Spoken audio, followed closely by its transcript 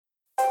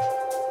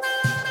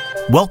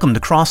Welcome to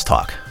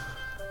Crosstalk,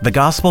 the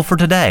gospel for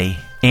today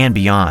and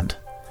beyond.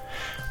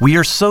 We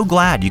are so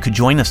glad you could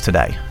join us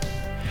today.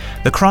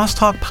 The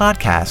Crosstalk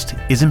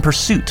podcast is in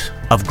pursuit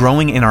of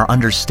growing in our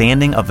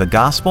understanding of the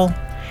gospel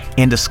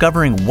and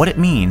discovering what it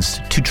means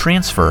to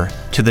transfer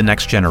to the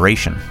next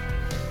generation.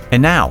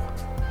 And now,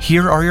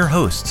 here are your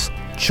hosts,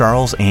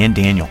 Charles and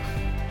Daniel.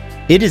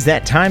 It is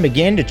that time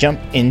again to jump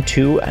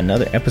into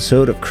another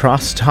episode of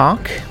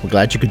Crosstalk. We're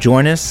glad you could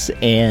join us,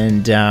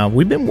 and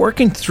we've been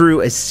working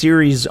through a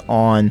series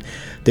on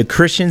the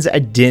Christian's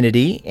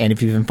identity, and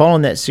if you've been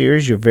following that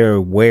series, you're very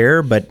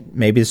aware, but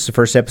maybe this is the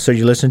first episode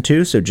you listened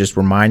to, so just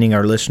reminding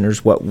our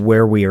listeners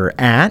where we are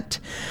at.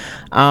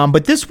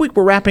 But this week,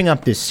 we're wrapping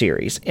up this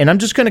series, and I'm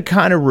just going to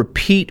kind of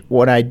repeat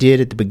what I did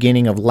at the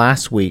beginning of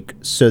last week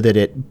so that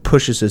it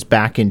pushes us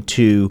back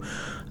into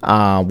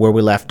where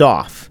we left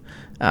off.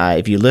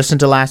 If you listened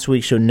to last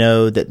week's, you'll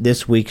know that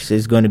this week's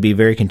is going to be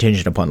very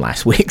contingent upon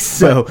last week's.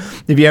 So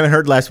if you haven't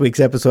heard last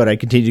week's episode, I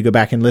continue to go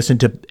back and listen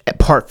to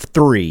part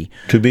 3.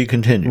 To be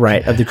continued.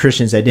 Right, of the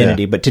Christian's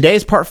identity. Yeah. But today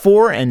is part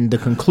 4 and the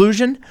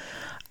conclusion.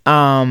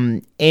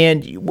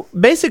 And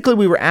basically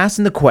we were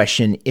asking the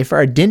question, if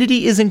our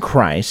identity is in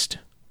Christ,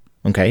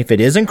 okay, if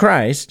it is in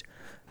Christ,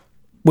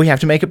 we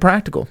have to make it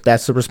practical.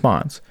 That's the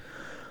response.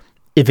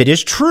 If it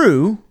is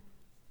true,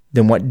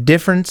 then what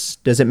difference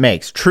does it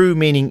make? True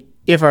meaning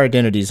if our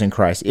identity is in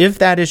Christ. If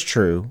that is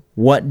true,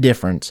 what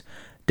difference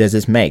does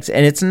this make?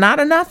 And it's not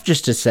enough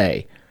just to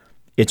say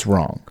it's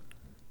wrong.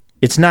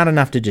 It's not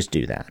enough to just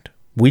do that.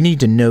 We need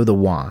to know the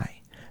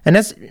why. And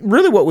that's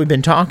really what we've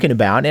been talking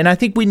about. And I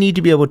think we need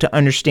to be able to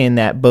understand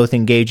that both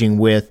engaging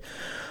with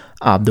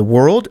the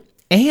world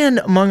and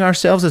among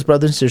ourselves as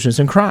brothers and sisters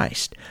in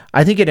Christ.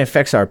 I think it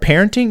affects our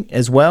parenting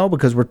as well,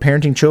 because we're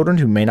parenting children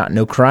who may not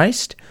know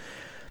Christ.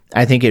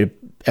 I think it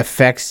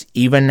affects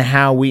even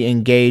how we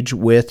engage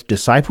with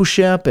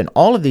discipleship and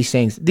all of these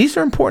things. These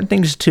are important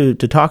things to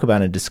talk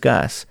about and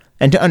discuss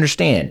and to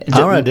understand.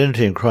 Our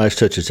identity in Christ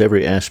touches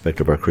every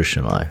aspect of our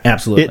Christian life.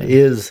 Absolutely. It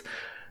is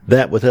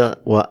that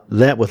without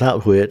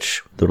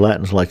which the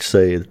Latins like to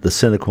say the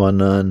sine qua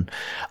non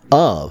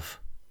of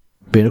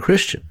being a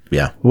Christian.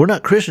 Yeah. We're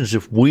not Christians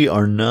if we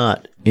are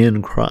not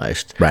in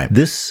Christ. Right.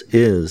 This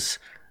is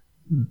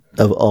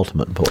of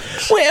ultimate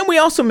importance. Well, and we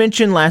also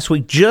mentioned last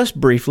week, just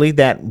briefly,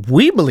 that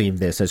we believe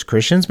this as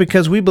Christians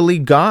because we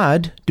believe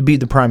God to be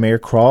the primary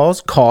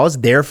cause.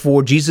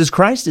 Therefore, Jesus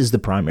Christ is the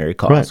primary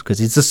cause because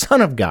He's the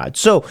Son of God.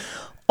 So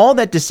all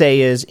that to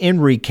say is, in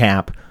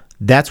recap,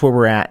 that's where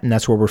we're at, and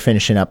that's where we're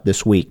finishing up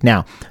this week.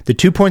 Now, the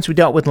 2 points we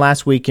dealt with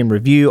last week in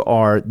review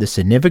are the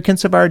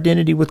significance of our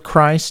identity with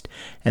Christ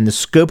and the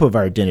scope of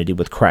our identity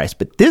with Christ.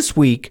 But this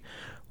week,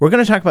 we're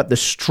going to talk about the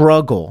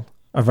struggle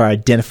of our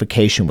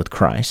identification with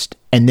Christ,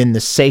 and then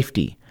the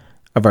safety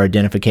of our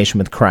identification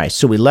with Christ.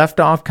 So we left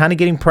off kind of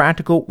getting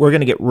practical. We're going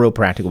to get real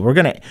practical. We're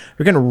going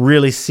to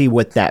really see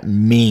what that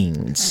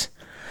means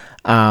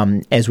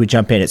as we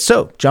jump in it.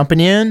 So jumping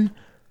in,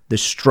 the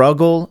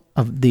struggle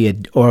of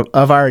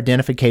our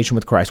identification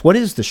with Christ. What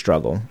is the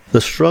struggle? The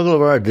struggle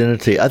of our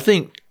identity. I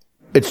think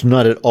it's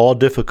not at all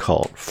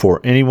difficult for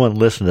anyone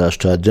listening to us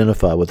to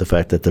identify with the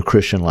fact that the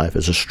Christian life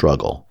is a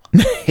struggle.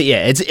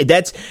 Yeah,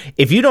 that's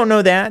if you don't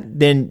know that,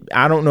 then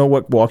I don't know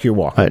what walk you're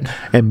walking. Right.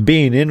 And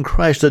being in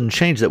Christ doesn't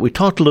change that. We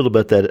talked a little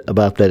bit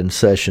about that in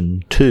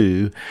session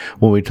 2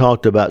 when we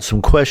talked about some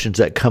questions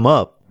that come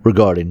up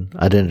regarding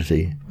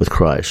identity with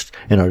Christ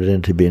and our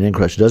identity being in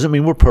Christ. It doesn't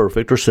mean we're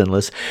perfect or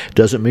sinless. It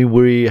doesn't mean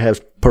we have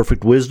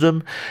perfect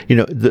wisdom. You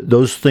know,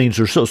 those things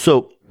are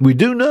so we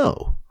do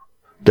know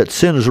that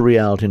sin is a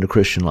reality in the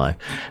Christian life.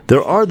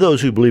 There are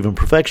those who believe in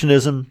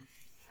perfectionism.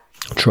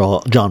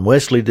 John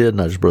Wesley did,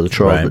 not his brother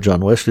Charles, but John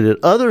Wesley did.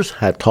 Others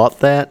have taught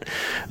that.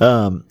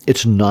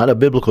 It's not a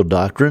biblical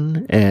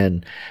doctrine,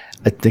 and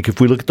I think if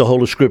we look at the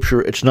whole of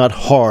Scripture, it's not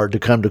hard to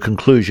come to the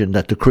conclusion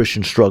that the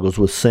Christian struggles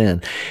with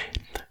sin.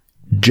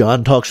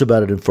 John talks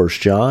about it in 1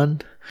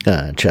 John,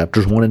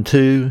 chapters 1 and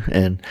 2,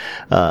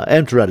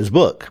 and throughout his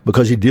book,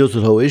 because he deals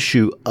with the whole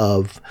issue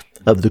of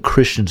the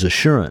Christian's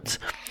assurance.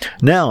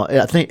 Now,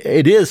 I think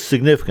it is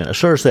significant. I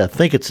sort of say I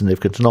think it's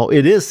significant. No,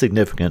 it is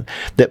significant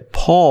that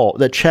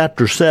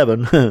chapter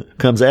 7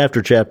 comes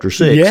after chapter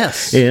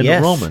 6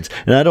 in Romans.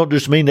 And I don't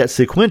just mean that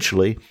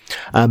sequentially.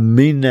 I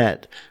mean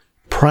that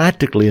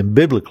practically and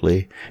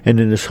biblically, and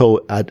in this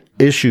whole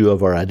issue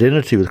of our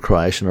identity with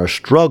Christ and our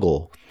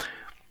struggle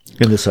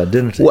in this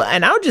identity. Well,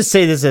 and I'll just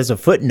say this as a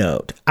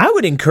footnote. I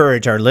would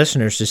encourage our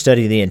listeners to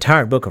study the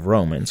entire book of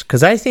Romans,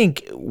 because I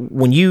think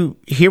when you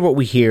hear what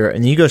we hear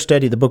and you go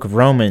study the book of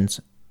Romans,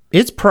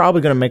 it's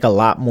probably going to make a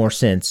lot more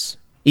sense,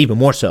 even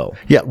more so.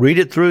 Yeah, read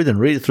it through, then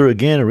read it through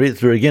again, and read it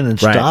through again, and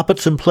stop at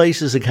some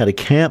places and kind of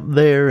camp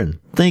there and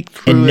think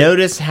through and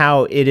notice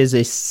how it is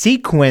a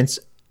sequence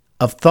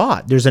of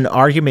thought. There's an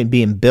argument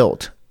being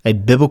built. A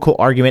biblical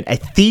argument, a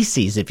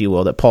thesis, if you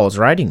will, that Paul's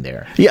writing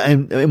there. Yeah,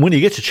 and when you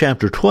get to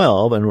chapter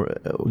 12, and we're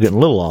getting a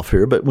little off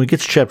here, but when you get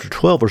to chapter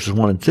 12, verses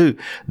 1 and 2,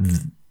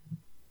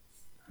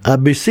 I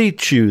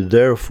beseech you,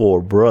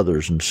 therefore,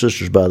 brothers and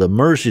sisters, by the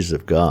mercies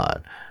of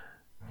God,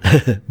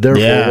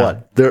 Therefore,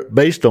 what? They're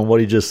based on what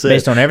he just said.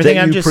 Based on everything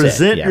I've just said. You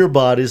present your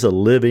bodies a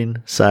living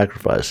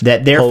sacrifice.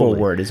 That therefore holy.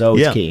 word is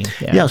always key.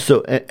 Yeah,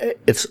 so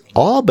it's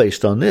all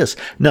based on this.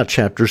 Now,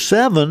 chapter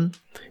 7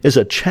 is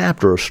a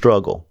chapter of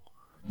struggle.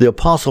 The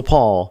Apostle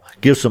Paul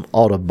gives some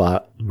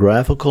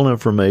autobiographical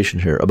information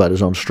here about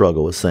his own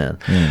struggle with sin.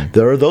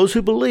 There are those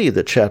who believe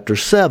that chapter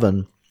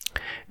 7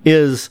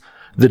 is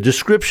the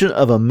description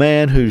of a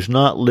man who's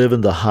not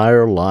living the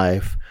higher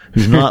life,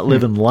 who's not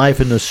living life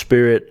in the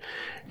Spirit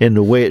in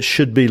the way it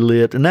should be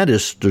lived. And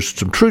there's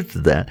some truth to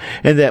that.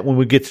 And that when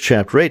we get to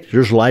chapter 8,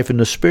 there's life in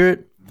the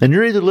Spirit, and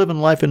you're either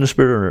living life in the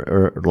Spirit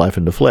or life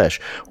in the flesh.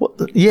 Well,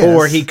 yes.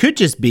 Or he could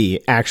just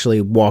be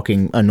actually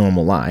walking a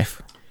normal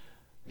life.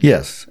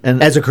 Yes.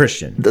 And as a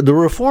Christian. The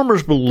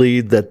Reformers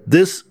believe that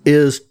this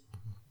is,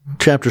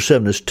 chapter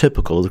 7 is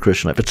typical of the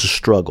Christian life. It's a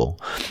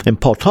struggle. And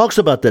Paul talks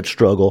about that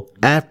struggle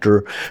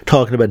after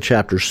talking about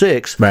chapter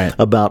 6,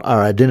 about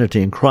our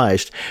identity in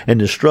Christ and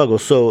the struggle.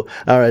 So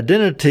our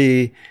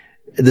identity,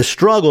 the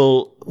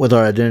struggle with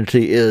our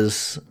identity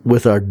is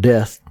with our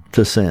death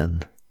to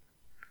sin.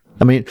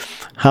 I mean,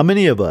 how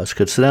many of us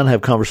could sit down and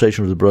have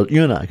conversations with brother?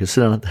 You and I could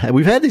sit down and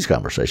we've had these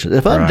conversations.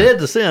 If I'm dead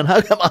to sin,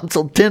 how come I'm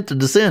so tempted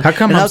to sin? How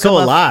come I'm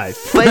so alive?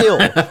 Fail.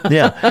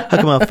 Yeah. How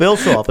come I fail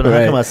so often? And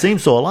how come I seem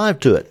so alive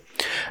to it?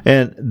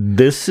 And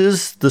this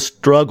is the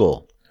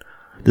struggle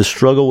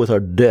with our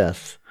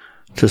death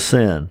to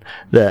sin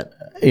that,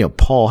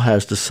 Paul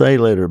has to say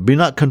later, be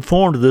not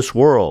conformed to this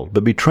world,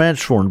 but be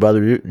transformed by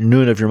the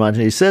renewing of your mind.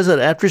 And he says that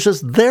after he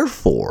says,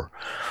 therefore,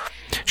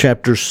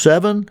 chapter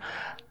 7,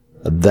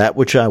 that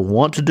which I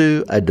want to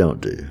do, I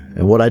don't do.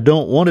 And what I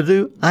don't want to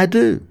do, I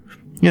do.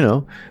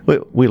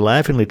 We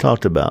laughingly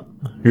talked about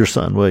your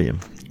son, William.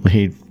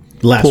 He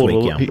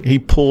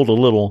pulled a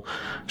little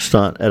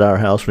stunt at our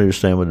house when he was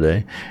staying one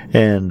day,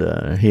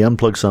 and he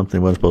unplugged something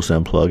he wasn't supposed to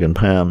unplug, and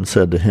Pam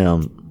said to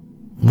him,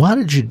 why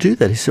did you do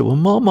that? He said, well,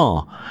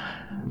 Mama,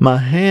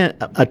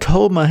 I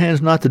told my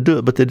hands not to do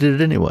it, but they did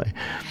it anyway.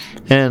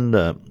 And,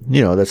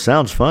 that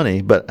sounds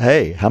funny, but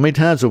hey, how many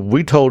times have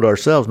we told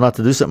ourselves not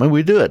to do something and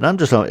we do it? And I'm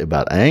just talking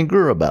about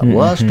anger, about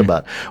lust,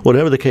 about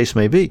whatever the case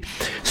may be.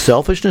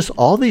 Selfishness,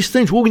 all these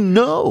things, we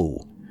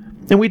know.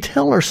 And we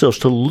tell ourselves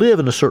to live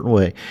in a certain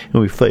way,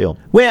 and we fail.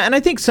 Well, and I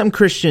think some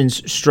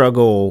Christians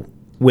struggle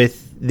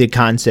with the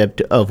concept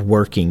of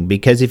working,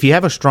 because if you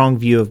have a strong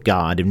view of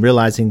God and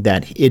realizing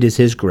that it is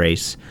His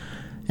grace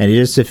and it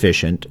is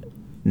sufficient,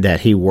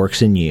 that He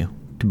works in you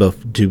to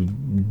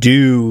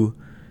do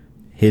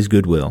His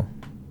good will.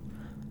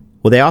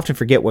 Well, they often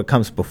forget what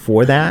comes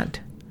before that.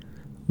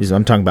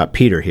 I'm talking about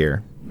Peter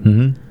here.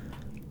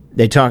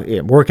 They talk,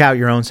 work out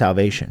your own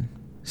salvation.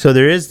 So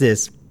there is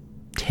this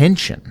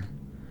tension.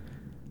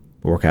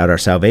 Work out our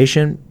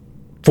salvation,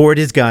 for it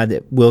is God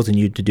that wills in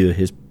you to do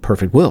His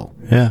perfect will.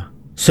 Yeah.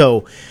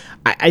 So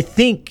I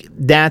think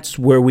that's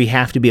where we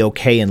have to be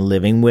okay in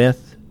living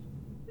with,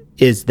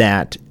 is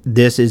that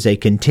this is a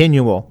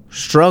continual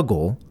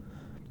struggle,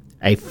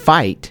 a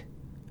fight.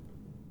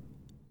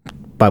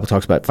 Bible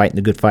talks about fighting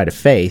the good fight of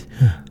faith.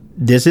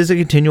 This is a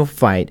continual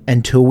fight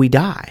until we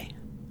die.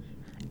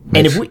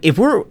 And if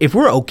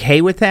we're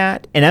okay with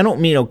that, and I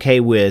don't mean okay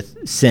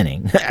with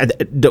sinning,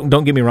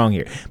 don't get me wrong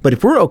here, but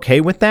if we're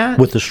okay with that,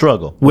 with the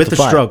struggle,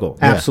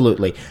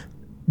 absolutely,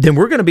 then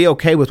we're going to be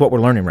okay with what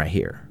we're learning right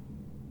here.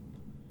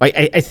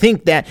 I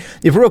think that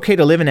if we're okay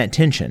to live in that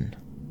tension.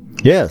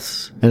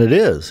 Yes, and it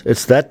is.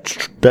 It's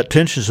that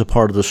tension is a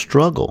part of the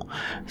struggle.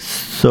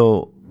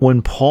 So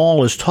when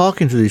Paul is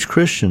talking to these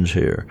Christians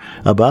here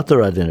about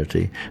their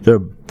identity, their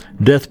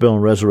death, burial,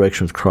 and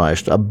resurrection with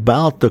Christ,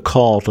 about the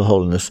call to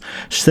holiness,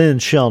 sin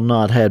shall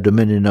not have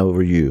dominion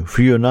over you,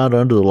 for you are not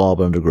under the law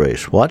but under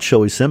grace. What? Shall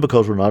we sin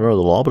because we're not under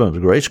the law but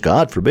under grace?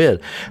 God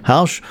forbid.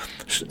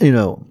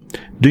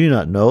 Do you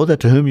not know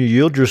that to whom you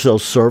yield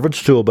yourselves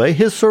servants to obey,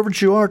 His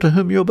servants you are to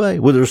whom you obey,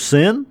 whether of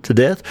sin to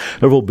death,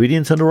 or of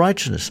obedience unto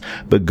righteousness?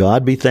 But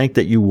God be thanked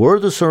that you were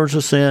the servants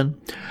of sin,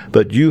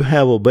 but you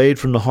have obeyed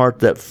from the heart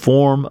that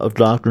form of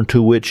doctrine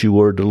to which you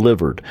were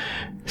delivered.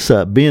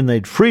 So being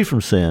made free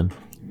from sin,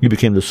 you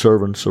became the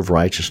servants of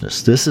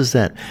righteousness. This is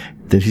that.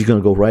 Then he's going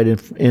to go right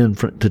in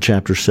to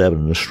chapter 7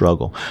 in the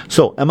struggle.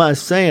 So am I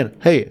saying,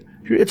 hey,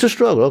 it's a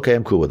struggle. Okay,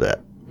 I'm cool with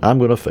that. I'm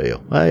going to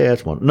fail. Hey,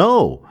 that's one.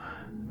 No,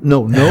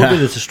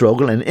 that it's a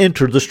struggle, and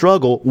enter the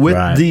struggle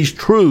with these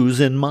truths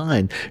in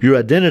mind. Your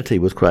identity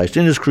with Christ,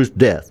 in His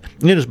death,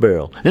 in His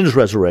burial, in His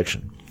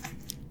resurrection.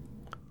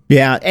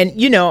 Yeah, and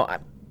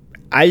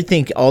I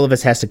think all of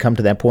us has to come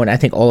to that point. I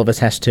think all of us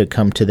has to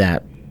come to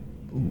that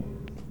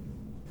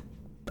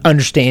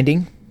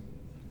understanding,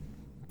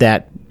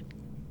 that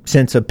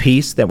sense of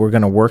peace that we're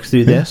going to work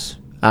through this.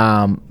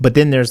 But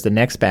then there's the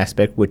next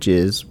aspect, which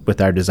is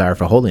with our desire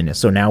for holiness.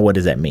 So now what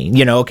does that mean?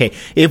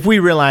 If we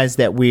realize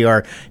that we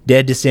are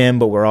dead to sin,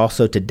 but we're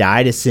also to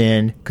die to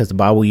sin, because the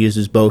Bible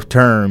uses both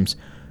terms,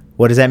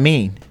 what does that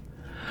mean?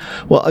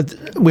 Well,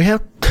 we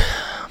have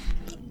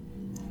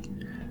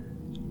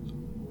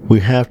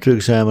to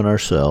examine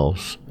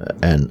ourselves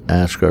and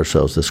ask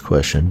ourselves this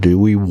question: do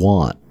we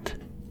want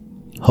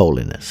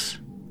holiness?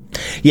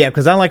 Yeah,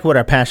 because I like what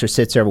our pastor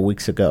said several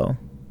weeks ago.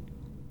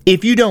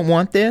 If you don't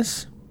want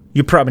this,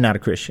 you're probably not a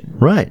Christian.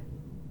 Right.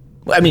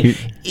 I mean,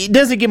 it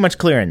doesn't get much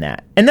clearer than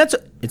that. And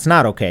it's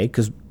not okay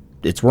because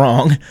it's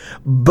wrong,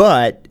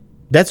 but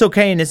that's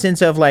okay in the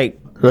sense of like,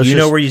 you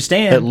know where you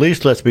stand. At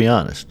least let's be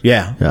honest.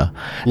 Yeah. Yeah.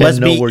 Let's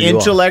be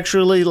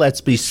intellectually,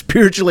 let's be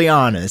spiritually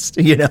honest,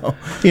 you know.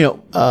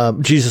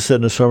 Jesus said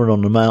in the Sermon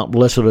on the Mount,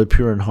 "Blessed are the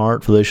pure in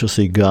heart, for they shall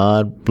see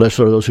God.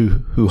 Blessed are those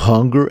who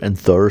hunger and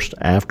thirst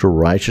after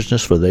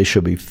righteousness, for they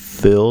shall be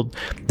filled."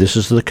 This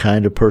is the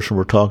kind of person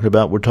we're talking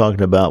about. We're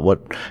talking about what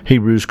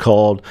Hebrews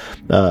called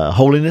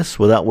holiness,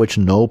 without which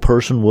no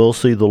person will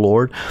see the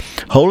Lord.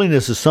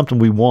 Holiness is something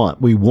we want.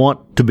 We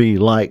want to be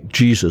like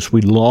Jesus.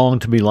 We long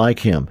to be like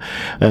Him.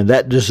 And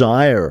that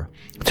desire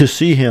to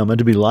see Him and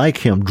to be like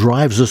Him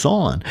drives us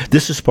on.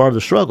 This is part of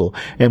the struggle.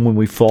 And when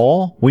we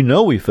fall, we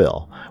know we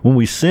fell. When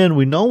we sin,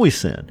 we know we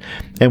sin.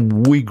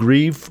 And we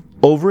grieve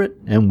over it,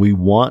 and we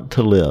want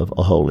to live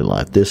a holy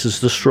life. This is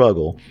the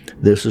struggle.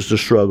 This is the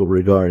struggle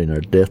regarding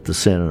our death to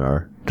sin and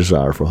our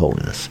desire for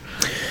holiness.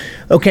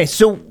 Okay,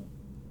 so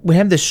we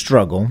have this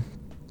struggle.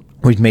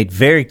 We've made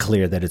very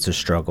clear that it's a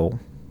struggle.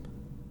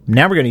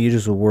 Now we're going to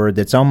use a word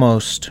that's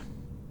almost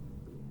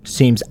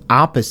seems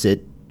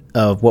opposite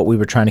of what we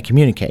were trying to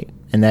communicate,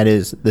 and that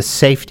is the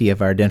safety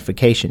of our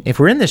identification. If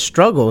we're in this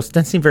struggle, it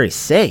doesn't seem very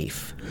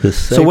safe.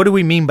 So what do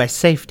we mean by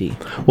safety?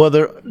 Well,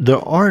 there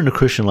are in the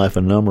Christian life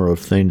a number of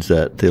things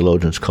that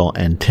theologians call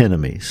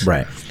antinomies.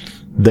 Right.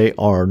 They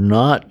are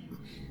not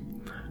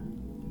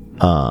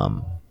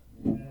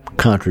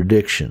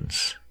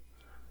contradictions.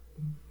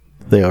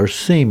 They are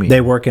seeming.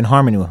 They work in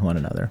harmony with one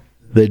another.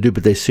 They do,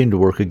 but they seem to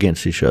work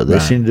against each other. They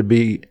seem to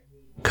be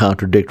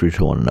contradictory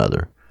to one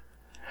another.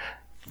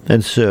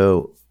 And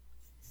so,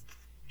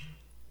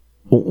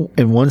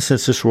 in one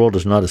sense, this world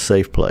is not a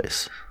safe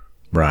place.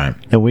 Right.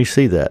 And we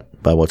see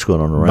that by what's going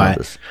on around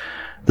us.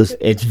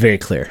 It's very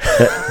clear.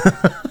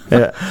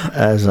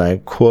 As I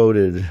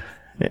quoted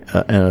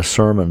in a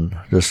sermon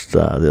just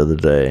the other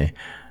day,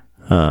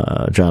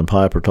 John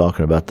Piper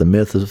talking about the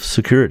myth of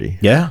security.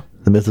 Yeah.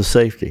 The myth of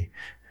safety.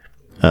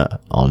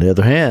 On the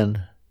other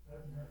hand,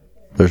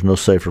 there's no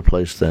safer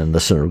place than the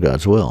center of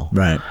God's will.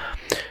 Right.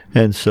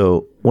 And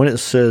so when it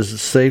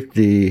says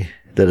safety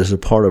that is a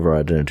part of our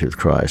identity with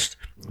Christ,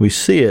 we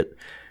see it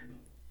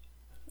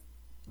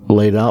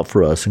laid out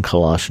for us in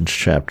Colossians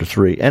chapter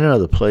 3 and in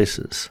other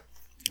places.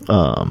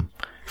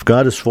 If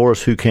God is for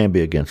us, who can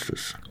be against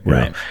us?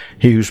 Right.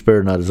 He who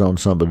spared not his own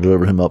son, but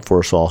delivered him up for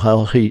us all,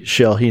 how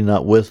shall he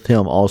not with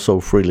him also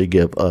freely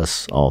give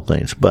us all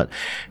things? But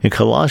in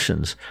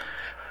Colossians,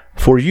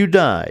 for you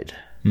died,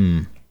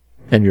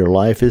 and your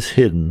life is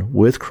hidden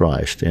with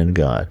Christ in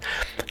God.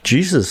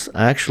 Jesus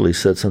actually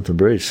said something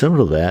very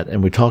similar to that,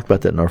 and we talked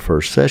about that in our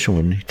first session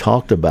when he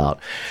talked about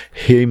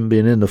Him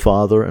being in the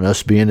Father and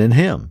us being in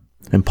Him.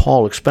 And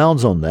Paul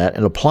expounds on that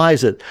and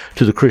applies it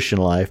to the Christian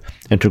life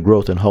and to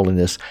growth in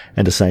holiness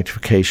and to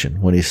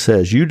sanctification when he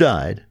says, you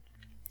died,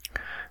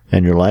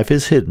 and your life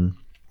is hidden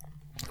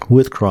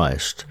with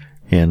Christ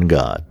in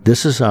God.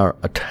 This is our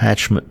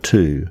attachment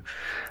to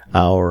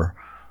our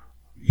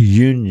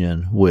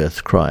union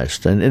with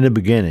Christ. And in the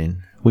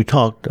beginning, we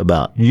talked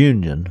about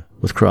union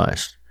with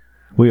Christ.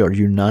 We are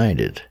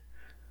united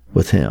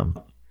with Him.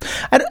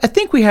 I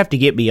think we have to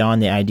get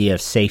beyond the idea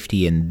of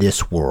safety in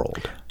this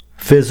world.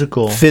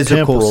 Physical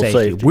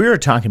safety. We're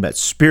talking about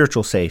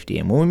spiritual safety.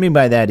 And what we mean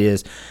by that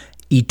is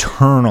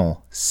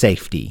eternal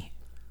safety.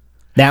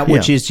 That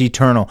which is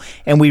eternal.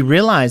 And we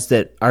realize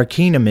that our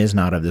kingdom is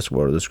not of this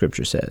world, the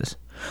Scripture says.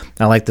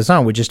 I like the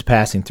song, we're just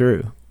passing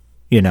through,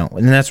 and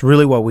that's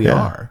really what we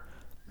are.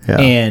 Yeah.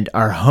 And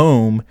our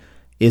home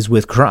is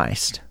with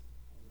Christ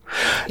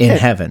in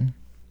heaven.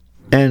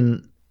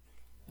 And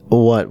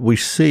what we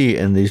see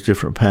in these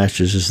different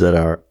passages is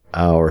that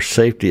our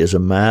safety is a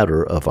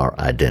matter of our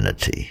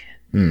identity.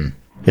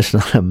 It's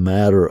not a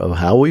matter of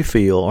how we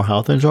feel or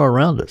how things are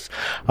around us.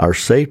 Our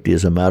safety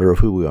is a matter of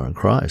who we are in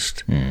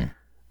Christ.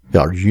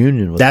 Our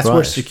union with Christ. That's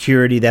where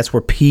security, that's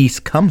where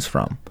peace comes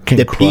from.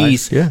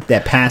 Peace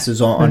that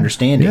passes all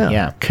understanding.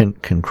 Yeah.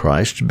 Can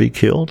Christ be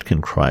killed? Can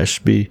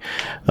Christ be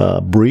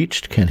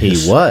breached? Can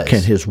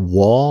his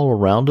wall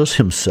around us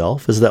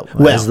himself?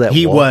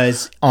 He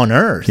was on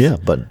earth. Yeah,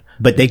 but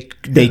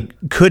they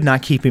could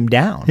not keep him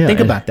down.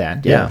 Think about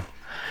that. Yeah.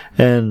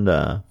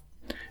 And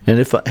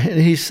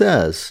he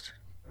says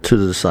to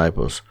the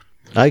disciples,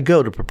 I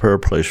go to prepare a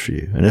place for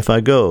you, and if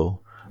I go,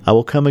 I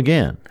will come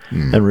again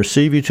and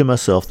receive you to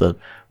myself, that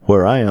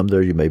where I am,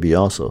 there you may be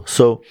also.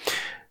 So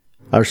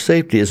our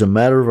safety is a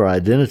matter of our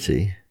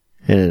identity,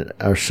 and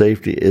our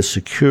safety is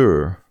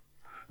secure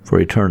for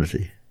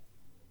eternity.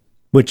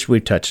 Which we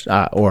touched,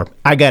 or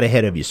I got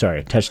ahead of you,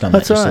 sorry. Touched on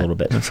that just a little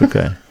bit. That's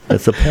okay.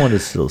 The point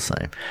is still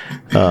the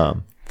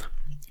same.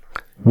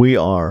 We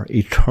are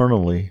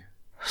eternally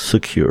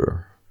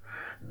secure.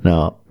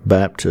 Now,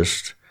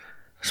 Baptists,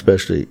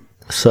 especially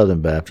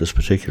Southern Baptists,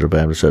 particular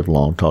Baptists, have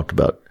long talked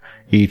about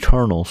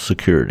eternal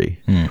security.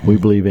 We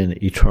believe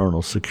in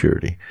eternal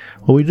security.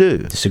 Well, we do.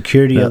 The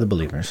security of the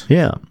believers.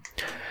 Yeah.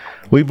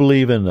 We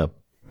believe in the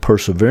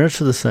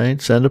perseverance of the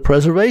saints and the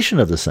preservation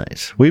of the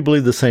saints. We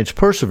believe the saints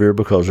persevere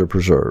because they're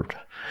preserved.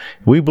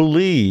 We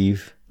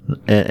believe,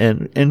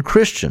 and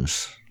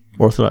Christians,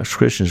 Orthodox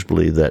Christians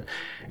believe that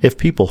if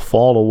people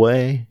fall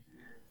away,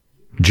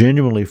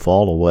 genuinely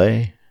fall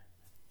away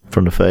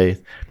from the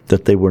faith,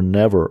 that they were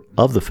never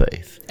of the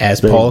faith.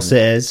 As Paul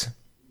says,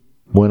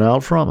 went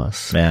out from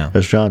us. Yeah.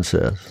 As John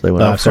says, they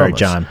went out from sorry, us.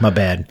 John, my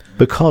bad.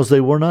 Because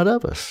they were not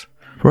of us.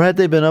 For had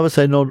they been of us,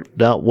 they no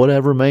doubt would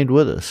have remained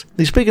with us.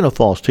 He's speaking of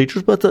false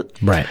teachers, but the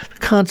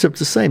concept's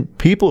the same.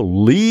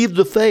 People leave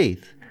the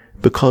faith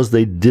because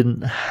they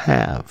didn't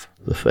have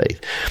the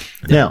faith.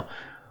 Yeah. Now,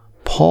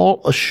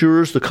 Paul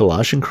assures the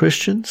Colossian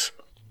Christians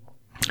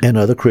and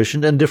other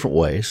Christians in different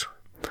ways,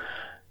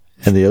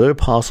 and the other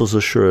apostles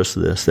assure us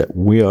this, that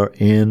we are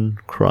in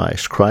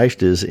Christ.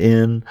 Christ is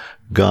in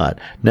God.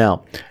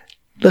 Now,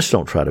 let's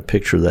don't try to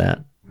picture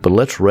that, but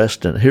let's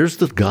rest in it. Here's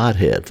the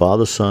Godhead,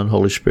 Father, Son,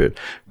 Holy Spirit.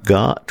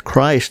 God,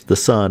 Christ, the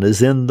Son,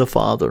 is in the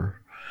Father.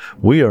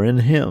 We are in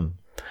Him.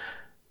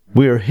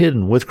 We are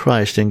hidden with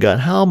Christ in God.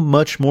 How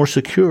much more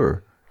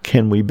secure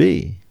can we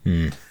be?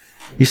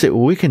 You say,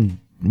 well, we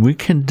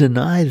can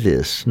deny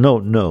this.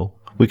 No,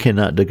 we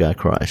cannot deny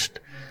Christ.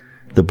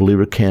 The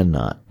believer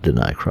cannot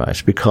deny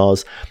Christ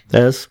because,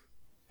 as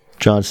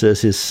John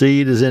says, his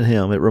seed is in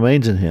him, it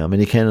remains in him,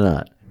 and he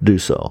cannot do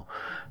so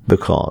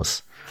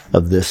because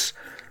of this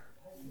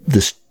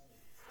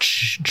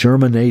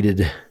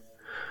germinated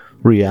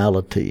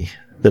reality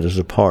that is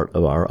a part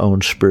of our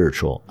own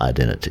spiritual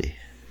identity.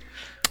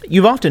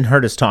 You've often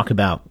heard us talk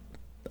about,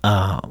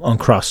 on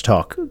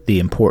Crosstalk, the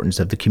importance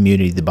of the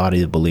community, the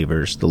body of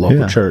believers, the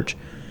local church.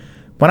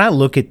 When I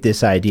look at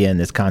this idea and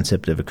this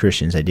concept of a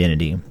Christian's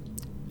identity,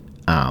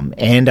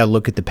 and I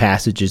look at the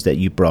passages that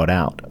you brought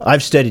out,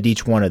 I've studied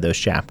each one of those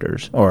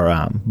chapters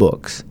or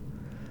books.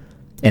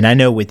 And I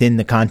know within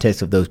the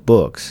context of those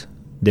books,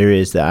 there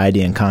is the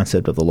idea and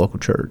concept of the local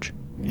church.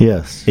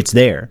 Yes. It's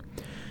there.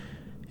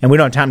 And we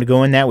don't have time to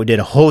go in that. We did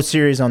a whole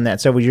series on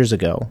that several years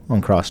ago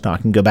on Crosstalk.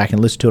 You can go back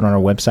and listen to it on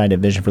our website at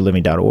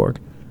visionforliving.org.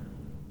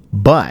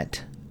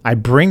 But I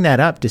bring that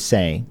up to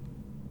say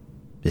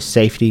the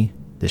safety,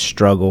 the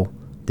struggle,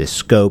 the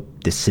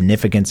scope, the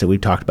significance that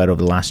we've talked about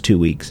over the last 2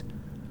 weeks.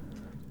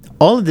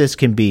 All of this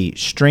can be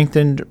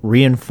strengthened,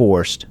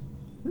 reinforced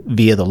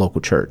via the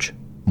local church.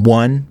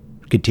 One,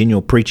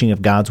 continual preaching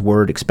of God's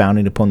Word,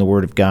 expounding upon the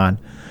Word of God,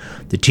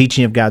 the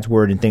teaching of God's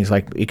Word, and things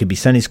like, it could be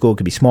Sunday school, it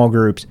could be small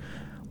groups,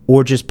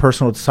 or just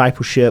personal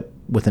discipleship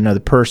with another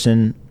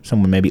person,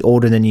 someone maybe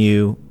older than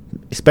you,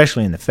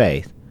 especially in the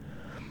faith,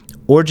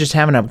 or just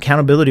having an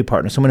accountability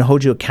partner, someone to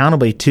hold you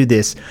accountable to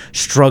this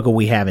struggle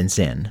we have in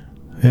sin.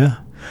 Yeah.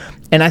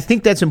 And I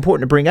think that's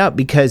important to bring up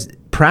because,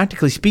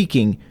 practically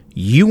speaking,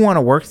 you want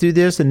to work through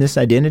this and this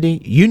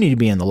identity, you need to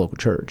be in the local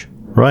church.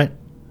 Right.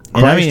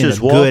 And I mean in a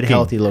good,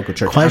 healthy local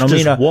church. Christ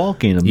is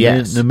walking in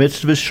the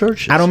midst of his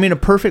churches. I don't mean a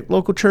perfect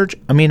local church.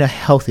 I mean a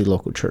healthy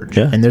local church.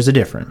 Yeah. And there's a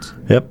difference.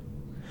 Yep.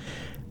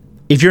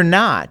 If you're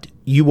not,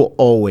 you will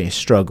always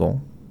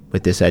struggle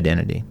with this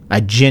identity. I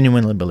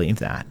genuinely believe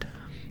that.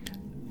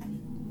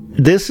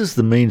 This is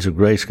the means of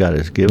grace God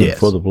has given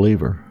for the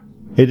believer.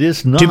 It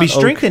is not to be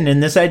strengthened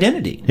in this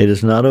identity. It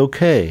is not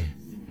okay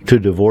to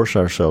divorce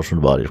ourselves from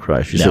the body of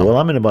Christ. You say, well,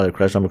 I'm in the body of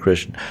Christ, I'm a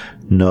Christian.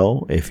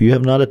 No, if you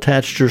have not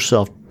attached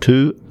yourself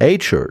to a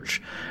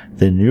church,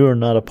 then you are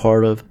not a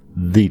part of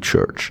the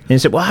church. And you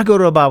say, well, I go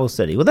to a Bible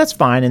study. Well, that's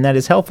fine, and that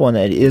is helpful, and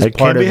that is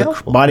part of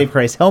the body of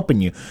Christ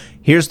helping you.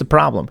 Here's the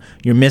problem.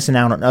 You're missing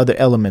out on other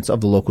elements of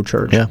the local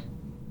church,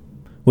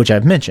 which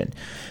I've mentioned.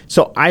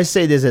 So I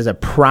say this as a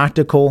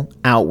practical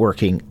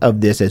outworking of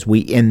this as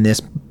we end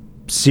this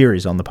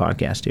series on the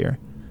podcast here.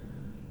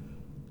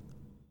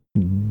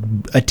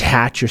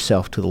 Attach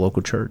yourself to the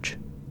local church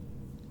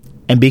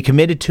and be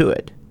committed to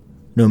it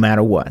no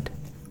matter what.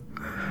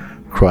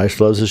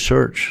 Christ loves his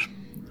church.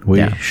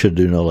 We should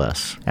do no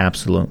less.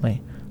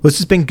 Absolutely. Well, this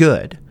has been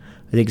good.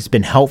 I think it's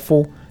been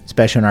helpful,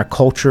 especially in our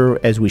culture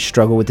as we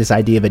struggle with this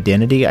idea of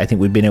identity. I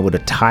think we've been able to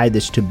tie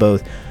this to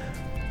both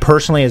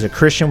personally as a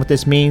Christian what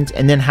this means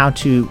and then how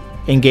to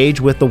engage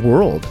with the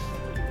world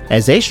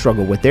as they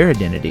struggle with their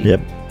identity,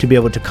 to be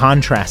able to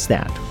contrast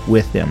that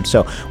with them.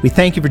 So we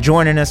thank you for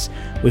joining us.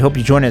 We hope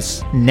you join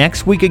us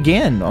next week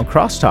again on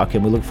Crosstalk,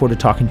 and we look forward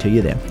to talking to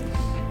you then.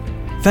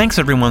 Thanks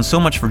everyone so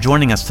much for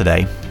joining us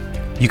today.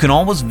 You can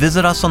always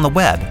visit us on the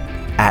web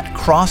at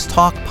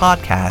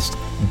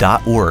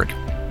crosstalkpodcast.org.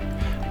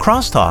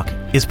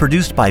 Crosstalk is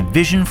produced by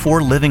Vision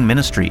for Living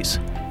Ministries,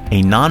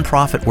 a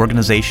nonprofit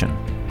organization.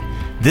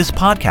 This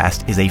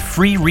podcast is a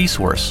free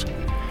resource,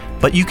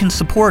 but you can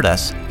support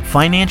us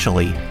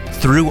financially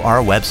through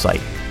our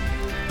website.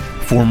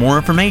 For more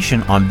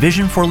information on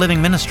Vision for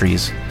Living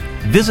Ministries,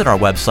 visit our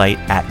website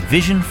at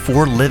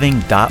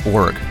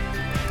visionforliving.org,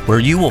 where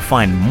you will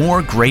find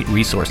more great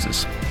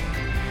resources.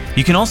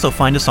 You can also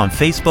find us on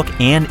Facebook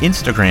and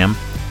Instagram.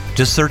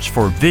 Just search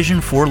for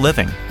Vision for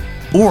Living,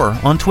 or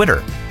on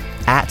Twitter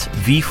at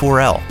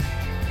V4L.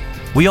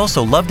 We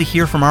also love to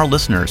hear from our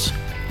listeners.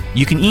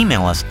 You can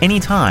email us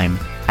anytime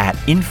at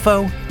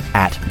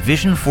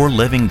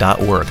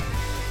info@visionforliving.org.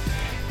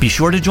 Be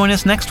sure to join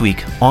us next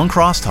week on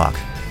Crosstalk,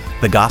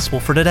 the gospel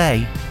for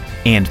today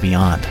and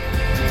beyond.